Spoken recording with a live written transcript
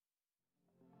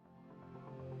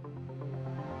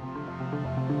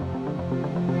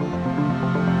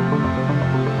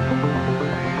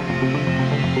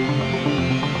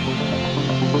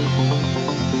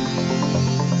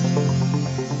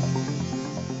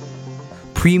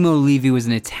Primo Levi was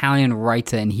an Italian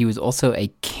writer, and he was also a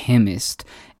chemist.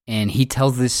 And he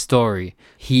tells this story.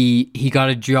 He got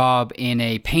a job in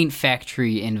a paint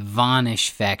factory and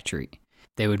varnish factory.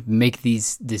 They would make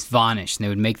this varnish, and they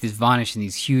would make this varnish in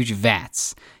these huge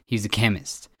vats. He's a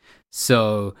chemist.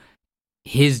 So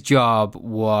his job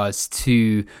was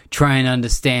to try and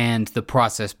understand the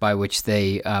process by which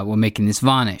they were making this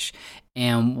varnish.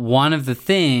 And one of the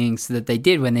things that they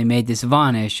did when they made this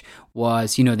varnish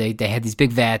was, they had these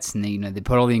big vats, and they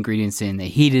put all the ingredients in, they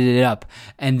heated it up,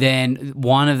 and then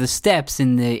one of the steps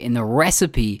in the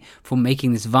recipe for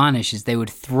making this varnish is they would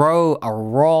throw a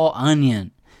raw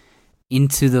onion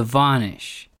into the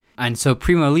varnish. And so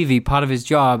Primo Levi, part of his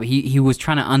job, he was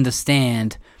trying to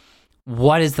understand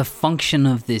what is the function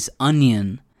of this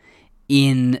onion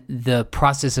in the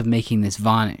process of making this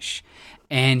varnish.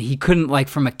 And he couldn't,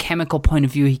 from a chemical point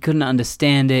of view, he couldn't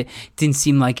understand it. Didn't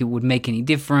seem like it would make any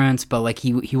difference, but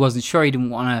he wasn't sure. He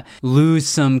didn't want to lose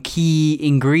some key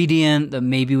ingredient that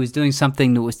maybe was doing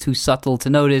something that was too subtle to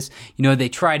notice. They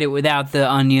tried it without the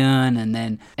onion,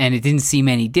 and it didn't seem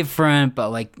any different,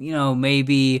 but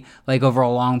maybe over a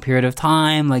long period of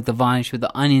time, the varnish with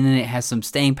the onion in it has some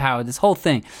staying power, this whole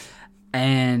thing.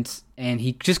 And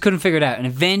he just couldn't figure it out. And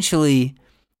eventually,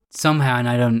 somehow, and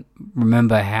I don't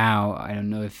remember how, I don't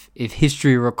know if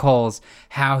history recalls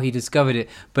how he discovered it,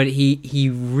 but he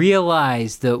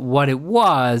realized that what it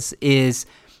was is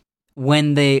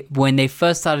when they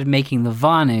first started making the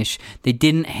varnish, they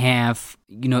didn't have,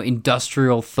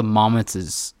 industrial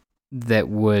thermometers that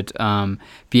would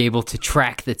be able to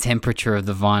track the temperature of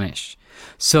the varnish.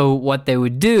 So what they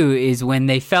would do is when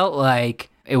they felt like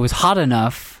it was hot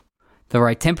enough, the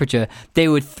right temperature, they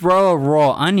would throw a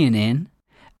raw onion in,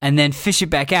 and then fish it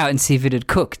back out and see if it had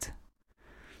cooked.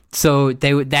 So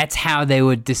that's how they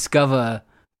would discover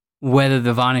whether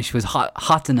the varnish was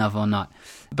hot enough or not.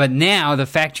 But now the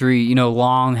factory,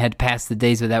 long had passed the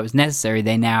days where that was necessary.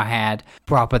 They now had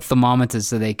proper thermometers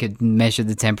so they could measure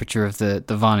the temperature of the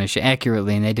varnish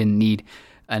accurately, and they didn't need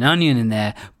an onion in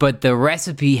there. But the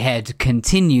recipe had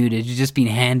continued. It had just been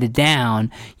handed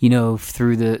down,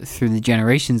 through the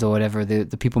generations or whatever,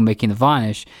 the people making the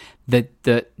varnish,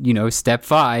 that step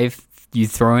 5, you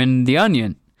throw in the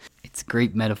onion. It's a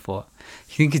great metaphor.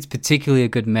 I think it's particularly a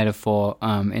good metaphor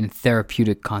in a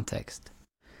therapeutic context.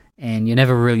 And you're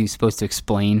never really supposed to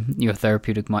explain your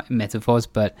therapeutic metaphors,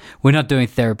 but we're not doing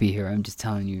therapy here. I'm just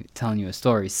telling you a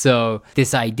story. So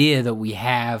this idea that we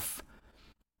have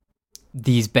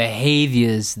these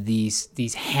behaviors, these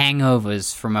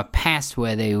hangovers from a past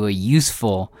where they were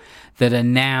useful that are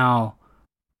now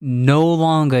no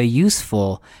longer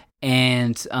useful,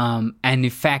 and in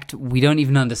fact we don't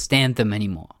even understand them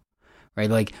anymore,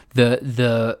 right?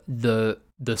 The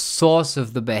source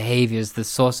of the behaviors, the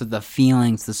source of the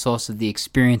feelings, the source of the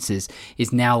experiences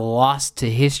is now lost to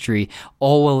history.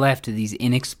 All we're left are these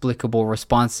inexplicable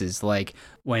responses, like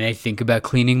when I think about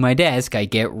cleaning my desk, I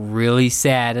get really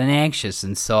sad and anxious,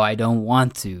 and so I don't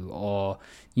want to, or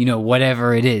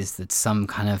whatever it is, that's some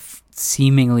kind of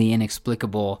seemingly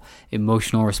inexplicable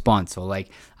emotional response, or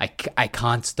I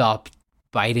can't stop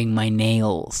biting my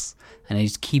nails, and I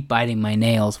just keep biting my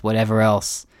nails, whatever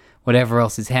else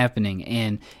is happening.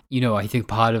 And I think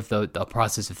part of the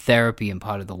process of therapy and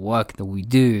part of the work that we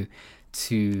do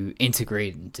to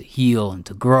integrate and to heal and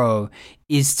to grow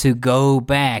is to go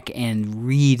back and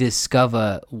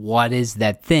rediscover what is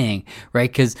that thing, right?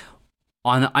 Because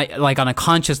on a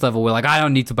conscious level, we're like, I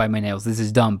don't need to bite my nails, this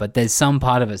is dumb. But there's some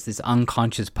part of us, this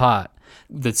unconscious part,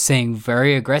 that's saying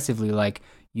very aggressively,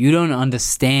 you don't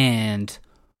understand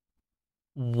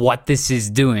what this is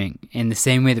doing, in the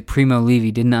same way that Primo Levi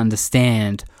didn't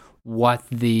understand what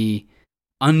the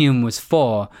onion was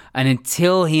for, and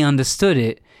until he understood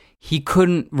it, he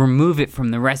couldn't remove it from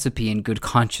the recipe in good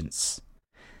conscience,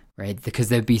 right? Because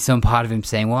there'd be some part of him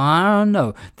saying, well, I don't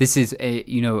know, this is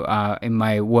in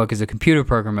my work as a computer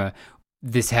programmer,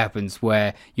 this happens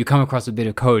where you come across a bit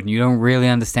of code and you don't really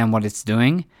understand what it's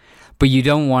doing, but you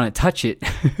don't want to touch it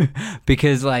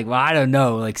because I don't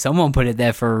know, someone put it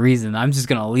there for a reason. I'm just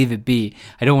going to leave it be.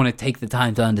 I don't want to take the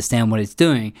time to understand what it's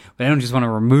doing, but I don't just want to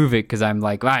remove it because I'm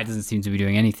it doesn't seem to be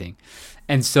doing anything.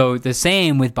 And so the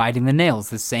same with biting the nails,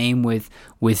 the same with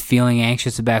feeling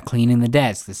anxious about cleaning the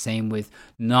desk, the same with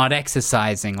not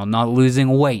exercising or not losing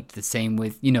weight, the same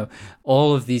with,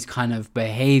 all of these kind of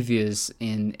behaviors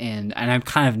and I'm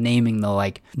kind of naming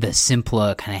the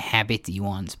simpler kind of habity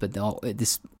ones, but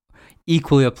this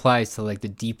equally applies to the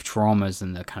deep traumas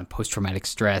and the kind of post-traumatic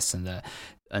stress and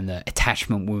the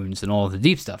attachment wounds and all of the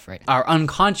deep stuff, right? Our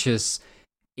unconscious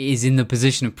is in the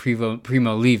position of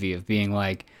Primo Levi, of being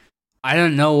I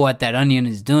don't know what that onion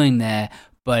is doing there,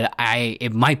 but but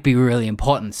it might be really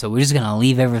important. So we're just going to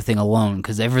leave everything alone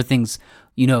because everything's,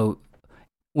 we're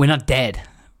not dead,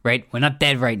 right? We're not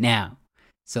dead right now.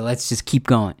 So let's just keep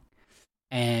going.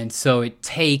 And so it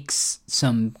takes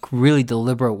some really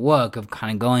deliberate work of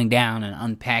kind of going down and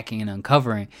unpacking and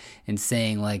uncovering and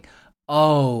saying like,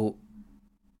 oh,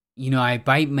 I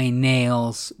bite my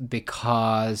nails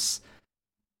because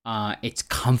it's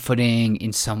comforting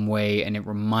in some way and it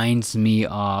reminds me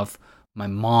of my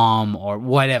mom or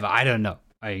whatever. I don't know.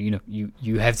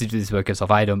 You have to do this work yourself.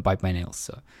 I don't bite my nails,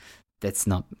 so that's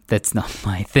not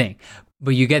my thing.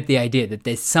 But you get the idea that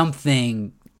there's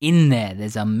something in there.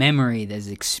 There's a memory, there's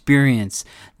experience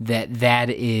that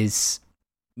is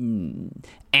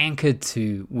anchored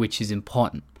to, which is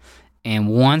important. And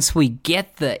once we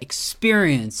get the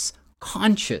experience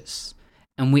conscious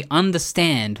and we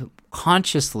understand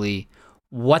consciously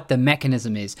what the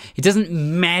mechanism is, it doesn't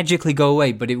magically go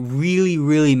away, but it really,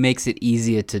 really makes it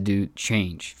easier to do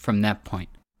change from that point.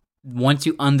 Once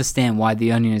you understand why the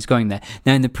onion is going there.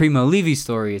 Now, in the Primo Levi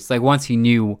story, it's like once he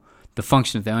knew the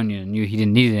function of the onion and knew he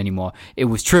didn't need it anymore, it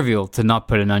was trivial to not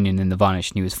put an onion in the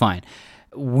varnish and he was fine.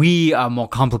 We are more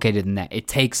complicated than that. It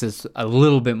takes us a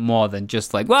little bit more than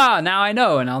just like, wow, now I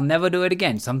know and I'll never do it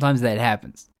again. Sometimes that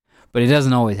happens, but it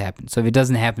doesn't always happen. So if it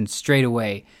doesn't happen straight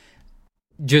away,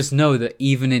 just know that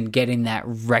even in getting that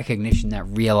recognition, that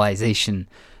realization,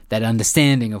 that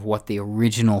understanding of what the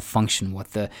original function,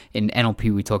 in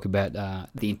NLP we talk about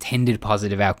the intended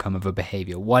positive outcome of a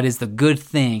behavior. What is the good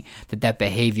thing that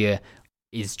behavior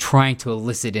is trying to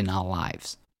elicit in our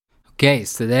lives? Okay,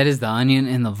 so that is the onion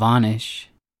and the varnish.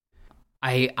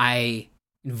 I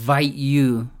invite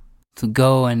you to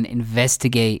go and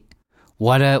investigate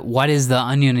what is the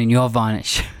onion in your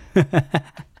varnish.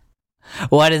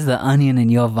 What is the onion in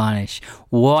your varnish?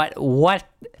 What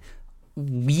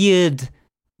weird,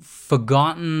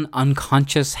 forgotten,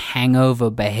 unconscious hangover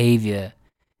behavior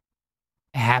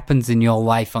happens in your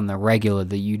life on the regular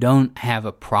that you don't have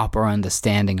a proper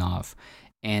understanding of,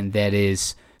 and that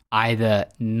is either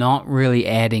not really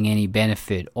adding any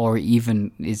benefit or even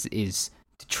is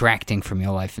detracting from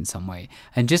your life in some way?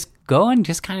 And just go and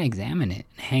just kind of examine it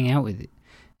and hang out with it,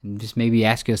 and just maybe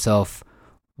ask yourself,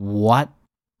 what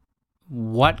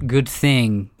good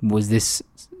thing was this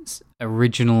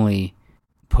originally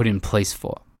put in place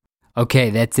for? Okay,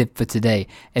 that's it for today.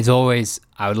 As always,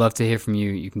 I would love to hear from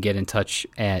you. You can get in touch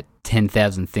at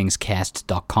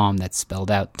 10,000thingscast.com. That's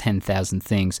spelled out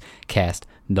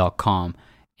 10,000thingscast.com.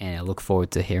 And I look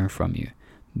forward to hearing from you.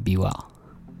 Be well.